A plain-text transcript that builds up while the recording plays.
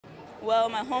Well,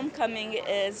 my homecoming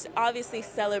is obviously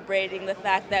celebrating the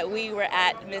fact that we were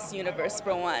at Miss Universe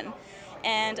for one.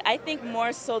 And I think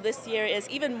more so this year is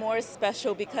even more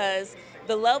special because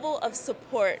the level of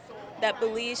support that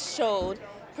Belize showed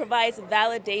provides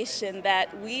validation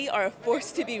that we are a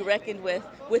force to be reckoned with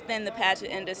within the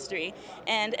pageant industry.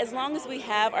 And as long as we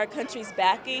have our country's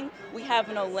backing, we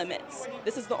have no limits.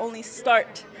 This is the only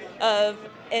start of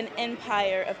an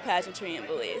empire of pageantry in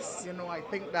Belize. You know, I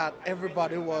think that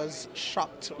everybody was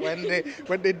shocked when they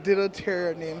didn't hear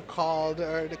your name called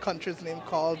or the country's name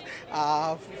called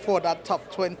for that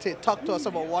top 20. Talk to us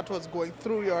about what was going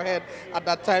through your head at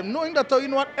that time, knowing that you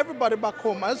know what, everybody back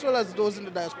home as well as those in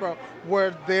the diaspora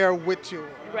were there with you.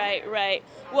 Right, right.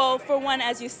 Well, for one,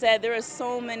 as you said, there are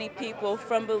so many people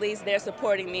from Belize there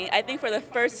supporting me. I think for the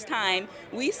first time,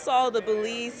 we saw the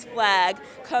Belize flag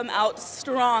come out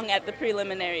strong at the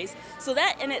preliminaries. So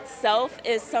that in itself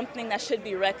is something that should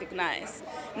be recognized.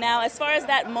 Now, as far as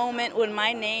that moment when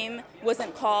my name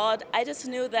wasn't called, I just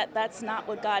knew that that's not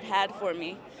what God had for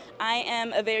me. I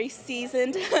am a very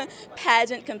seasoned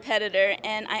pageant competitor,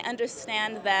 and I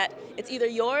understand that it's either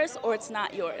yours or it's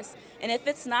not yours. And if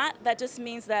it's not, that just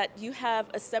means that you have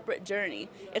a separate journey.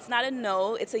 It's not a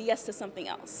no, it's a yes to something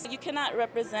else. You cannot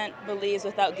represent Belize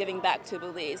without giving back to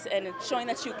Belize and showing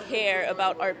that you care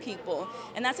about our people.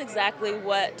 And that's exactly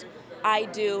what I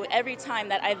do every time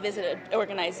that I visit an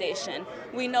organization.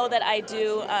 We know that I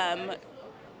do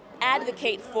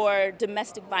advocate for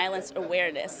domestic violence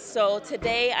awareness. So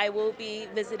today I will be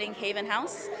visiting Haven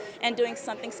House and doing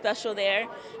something special there.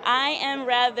 I am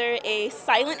rather a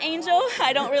silent angel.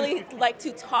 I don't really like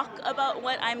to talk about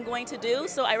what I'm going to do,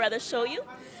 so I rather show you.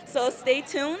 So stay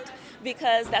tuned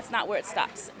because that's not where it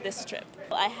stops this trip.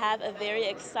 I have a very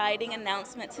exciting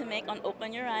announcement to make on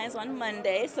Open Your Eyes on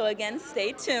Monday, so again,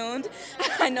 stay tuned.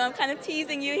 I know I'm kind of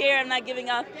teasing you here. I'm not giving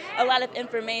off a lot of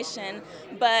information,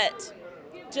 but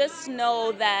just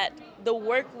know that the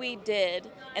work we did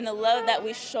and the love that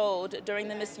we showed during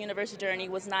the Miss Universe journey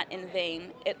was not in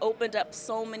vain. It opened up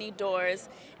so many doors,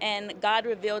 and God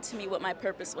revealed to me what my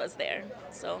purpose was there.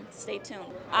 So stay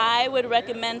tuned. I would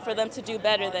recommend for them to do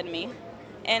better than me,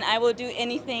 and I will do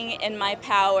anything in my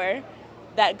power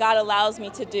that God allows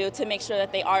me to do to make sure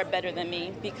that they are better than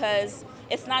me, because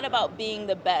it's not about being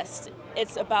the best.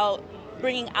 It's about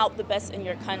bringing out the best in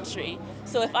your country.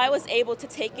 So if I was able to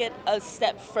take it a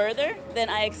step further, then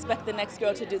I expect the next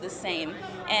girl to do the same.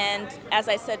 And as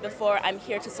I said before, I'm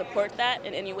here to support that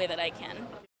in any way that I can.